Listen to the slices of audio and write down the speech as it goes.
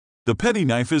The petty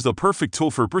knife is the perfect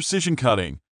tool for precision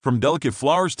cutting, from delicate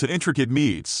flowers to intricate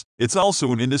meats. It's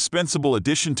also an indispensable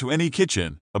addition to any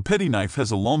kitchen. A petty knife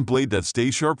has a long blade that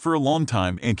stays sharp for a long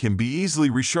time and can be easily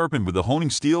resharpened with a honing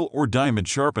steel or diamond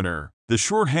sharpener. The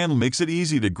short handle makes it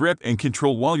easy to grip and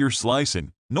control while you're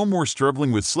slicing. No more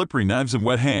struggling with slippery knives and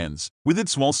wet hands. With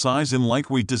its small size and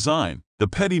lightweight design, the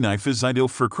petty knife is ideal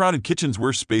for crowded kitchens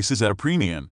where space is at a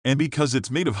premium. And because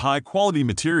it's made of high-quality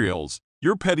materials,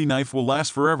 your petty knife will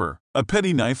last forever. A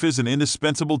petty knife is an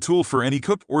indispensable tool for any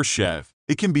cook or chef.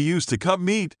 It can be used to cut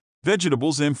meat,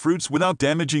 vegetables, and fruits without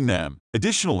damaging them.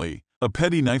 Additionally, a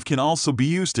petty knife can also be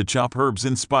used to chop herbs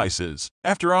and spices.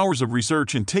 After hours of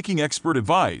research and taking expert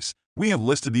advice, we have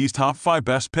listed these top 5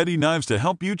 best petty knives to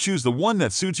help you choose the one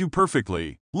that suits you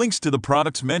perfectly. Links to the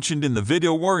products mentioned in the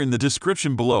video are in the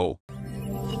description below.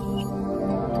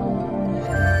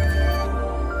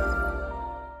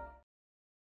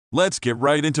 Let's get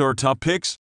right into our top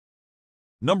picks.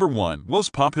 Number 1.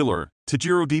 Most popular,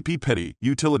 Tajiro DP Petty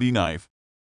Utility Knife.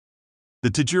 The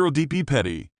Tajiro DP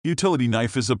Petty Utility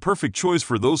Knife is a perfect choice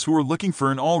for those who are looking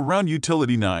for an all-round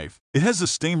utility knife. It has a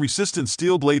stain-resistant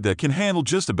steel blade that can handle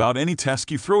just about any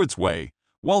task you throw its way,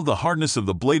 while the hardness of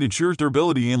the blade ensures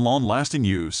durability and long-lasting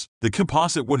use. The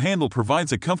composite wood handle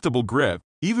provides a comfortable grip,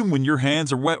 even when your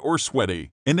hands are wet or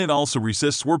sweaty, and it also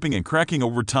resists warping and cracking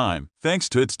over time, thanks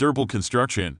to its durable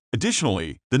construction.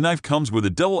 Additionally, the knife comes with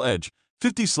a double-edged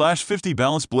 50/50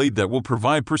 balance blade that will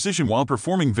provide precision while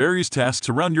performing various tasks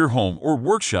around your home or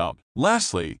workshop.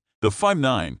 Lastly, the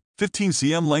 5.9, 15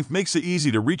 cm length makes it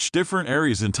easy to reach different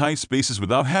areas in tight spaces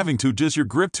without having to adjust your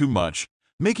grip too much,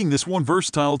 making this one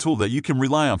versatile tool that you can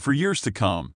rely on for years to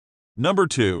come. Number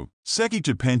 2. Seki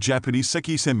Japan Japanese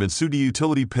Seki Senbetsugi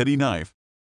Utility Petty Knife.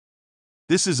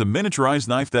 This is a miniaturized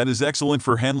knife that is excellent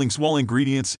for handling small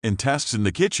ingredients and tasks in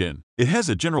the kitchen. It has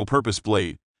a general-purpose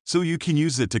blade, so you can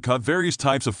use it to cut various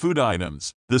types of food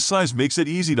items. The size makes it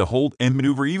easy to hold and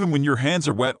maneuver even when your hands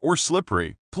are wet or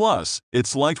slippery. Plus,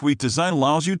 its lightweight design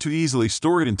allows you to easily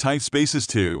store it in tight spaces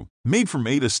too. Made from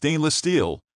ADA stainless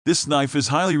steel, this knife is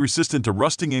highly resistant to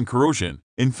rusting and corrosion.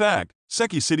 In fact,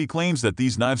 Seki City claims that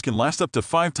these knives can last up to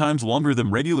 5 times longer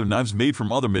than regular knives made from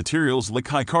other materials like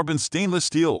high-carbon stainless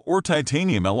steel or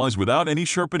titanium alloys without any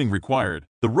sharpening required.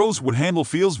 The rosewood handle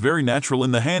feels very natural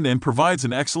in the hand and provides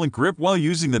an excellent grip while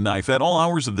using the knife at all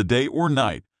hours of the day or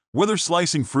night. Whether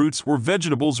slicing fruits or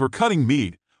vegetables or cutting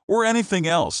meat, or anything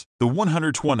else, the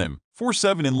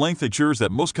 120.47 in length ensures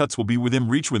that most cuts will be within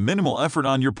reach with minimal effort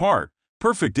on your part.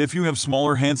 Perfect if you have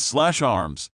smaller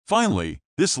hands/arms. Finally,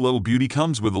 this little beauty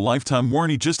comes with a lifetime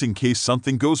warranty just in case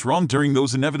something goes wrong during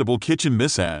those inevitable kitchen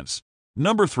mishaps.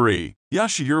 Number 3.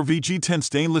 Yashihiro VG10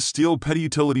 Stainless Steel Petty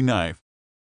Utility Knife.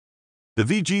 The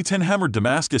VG10 Hammered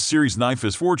Damascus series knife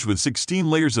is forged with 16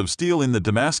 layers of steel in the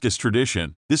Damascus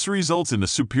tradition. This results in a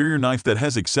superior knife that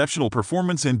has exceptional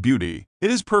performance and beauty.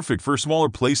 It is perfect for smaller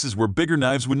places where bigger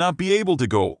knives would not be able to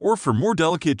go, or for more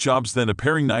delicate jobs than a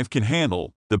paring knife can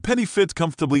handle. The petty fits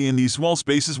comfortably in these small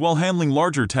spaces while handling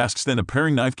larger tasks than a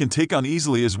paring knife can take on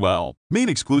easily as well. Made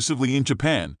exclusively in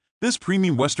Japan, this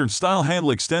premium Western-style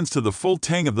handle extends to the full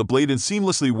tang of the blade and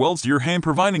seamlessly welds to your hand,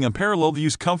 providing unparalleled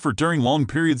use comfort during long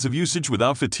periods of usage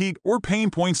without fatigue or pain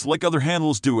points like other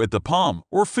handles do at the palm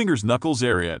or fingers knuckles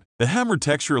area. The hammered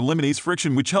texture eliminates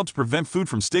friction, which helps prevent food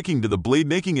from sticking to the blade,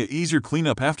 making it easier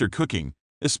cleanup after cooking,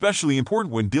 especially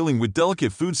important when dealing with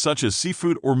delicate foods such as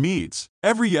seafood or meats.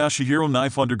 Every Yashihiro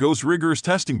knife undergoes rigorous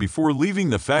testing before leaving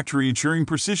the factory, ensuring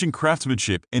precision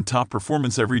craftsmanship and top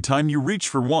performance every time you reach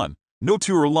for one. No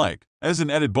two are alike. As an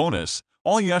added bonus,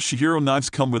 all Yashihiro knives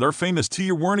come with our famous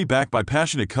 2-year warranty backed by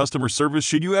passionate customer service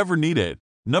should you ever need it.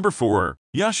 Number 4.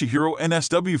 Yashihiro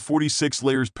NSW 46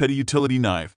 Layers Petty Utility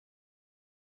Knife.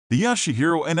 The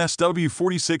Yashihiro NSW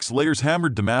 46 Layers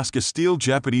Hammered Damascus Steel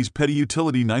Japanese Petty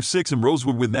Utility Knife 6 in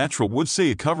rosewood with natural wood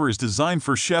Seiya cover is designed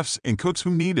for chefs and cooks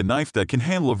who need a knife that can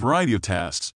handle a variety of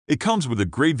tasks. It comes with a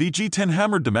grade VG10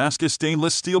 Hammered Damascus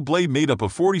stainless steel blade made up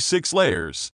of 46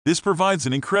 layers. This provides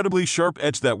an incredibly sharp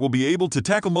edge that will be able to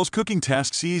tackle most cooking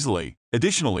tasks easily.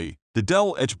 Additionally, the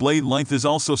double-edged blade length is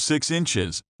also 6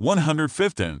 inches,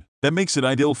 115. That makes it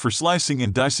ideal for slicing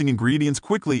and dicing ingredients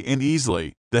quickly and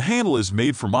easily. The handle is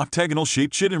made from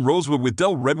octagonal-shaped chit and rosewood with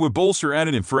dull redwood bolster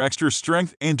added in for extra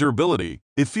strength and durability.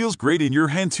 It feels great in your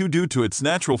hand too due to its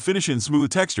natural finish and smooth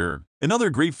texture. Another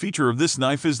great feature of this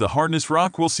knife is the hardness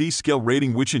Rockwell C scale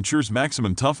rating, which ensures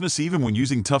maximum toughness even when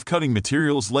using tough cutting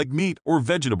materials like meat or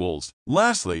vegetables.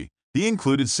 Lastly, the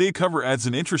included Seiya cover adds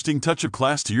an interesting touch of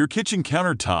class to your kitchen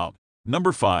countertop.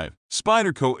 Number 5.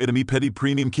 Spyderco Itami Petty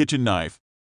Premium Kitchen Knife.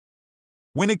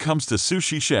 When it comes to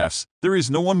sushi chefs, there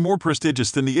is no one more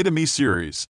prestigious than the Itami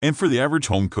series, and for the average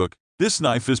home cook, this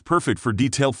knife is perfect for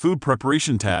detailed food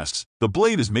preparation tasks. The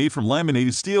blade is made from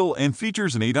laminated steel and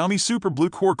features an Itami super blue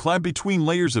core clad between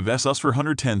layers of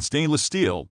SS410 stainless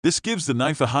steel. This gives the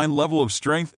knife a high level of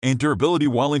strength and durability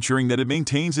while ensuring that it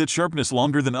maintains its sharpness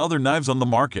longer than other knives on the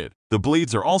market. The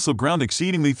blades are also ground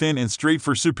exceedingly thin and straight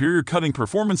for superior cutting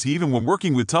performance even when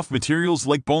working with tough materials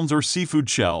like bones or seafood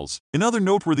shells. Another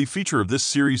noteworthy feature of this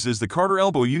series is the Carter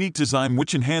elbow unique design,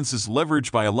 which enhances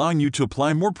leverage by allowing you to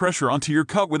apply more pressure onto your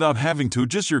cut without having to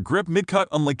adjust your grip mid-cut,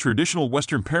 unlike traditional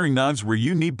Western paring knives where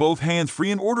you need both hands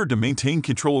free in order to maintain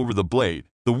control over the blade.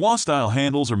 The Wa-style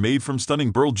handles are made from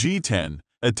stunning burl G10,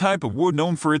 a type of wood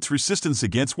known for its resistance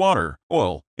against water,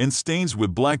 oil, and stains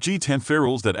with black G10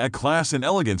 ferrules that add class and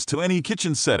elegance to any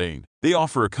kitchen setting. They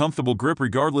offer a comfortable grip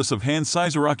regardless of hand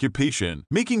size or occupation,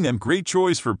 making them a great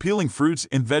choice for peeling fruits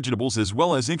and vegetables as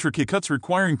well as intricate cuts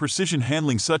requiring precision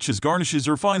handling such as garnishes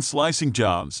or fine slicing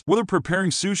jobs. Whether preparing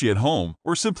sushi at home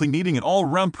or simply needing an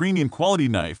all-around premium quality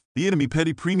knife, the Itami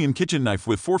Petty Premium Kitchen Knife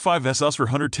with 45SS or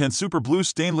 110 Super Blue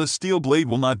stainless steel blade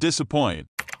will not disappoint.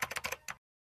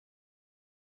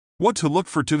 What to look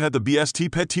for to have the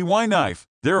BST Petty knife?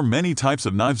 There are many types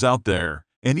of knives out there,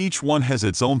 and each one has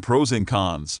its own pros and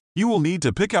cons. You will need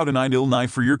to pick out an ideal knife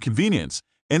for your convenience,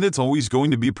 and it's always going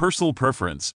to be personal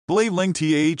preference. Blade length.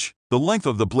 The length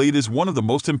of the blade is one of the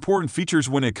most important features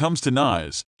when it comes to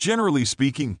knives. Generally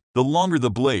speaking, the longer the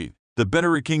blade, the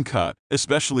better it can cut,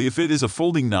 especially if it is a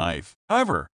folding knife.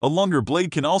 However, a longer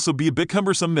blade can also be a bit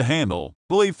cumbersome to handle.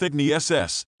 Blade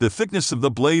thickness. The thickness of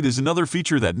the blade is another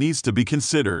feature that needs to be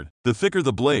considered. The thicker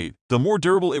the blade, the more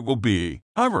durable it will be.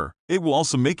 However, it will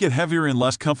also make it heavier and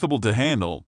less comfortable to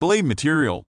handle. Blade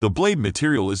material. The blade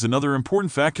material is another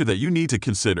important factor that you need to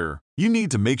consider. You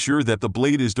need to make sure that the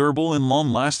blade is durable and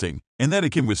long-lasting, and that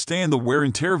it can withstand the wear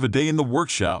and tear of a day in the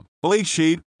workshop. Blade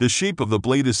shape. The shape of the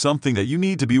blade is something that you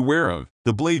need to be aware of.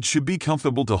 The blade should be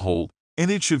comfortable to hold,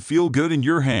 and it should feel good in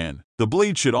your hand. The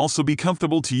blade should also be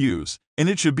comfortable to use, and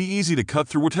it should be easy to cut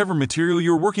through whatever material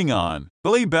you're working on.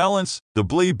 Blade balance. The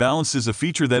blade balance is a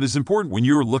feature that is important when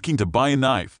you're looking to buy a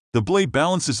knife. The blade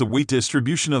balance is the weight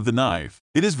distribution of the knife.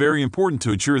 It is very important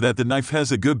to ensure that the knife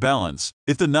has a good balance.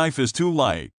 If the knife is too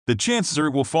light, the chances are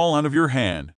it will fall out of your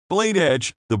hand. Blade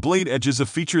edge. The blade edge is a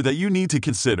feature that you need to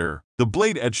consider. The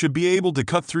blade edge should be able to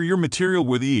cut through your material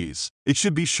with ease. It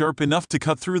should be sharp enough to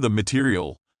cut through the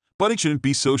material, but it shouldn't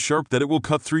be so sharp that it will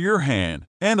cut through your hand.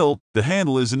 Handle. The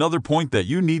handle is another point that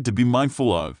you need to be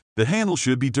mindful of. The handle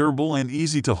should be durable and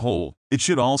easy to hold. It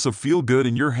should also feel good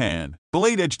in your hand.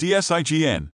 Blade edge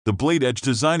design. The blade edge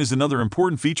design is another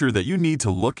important feature that you need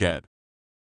to look at.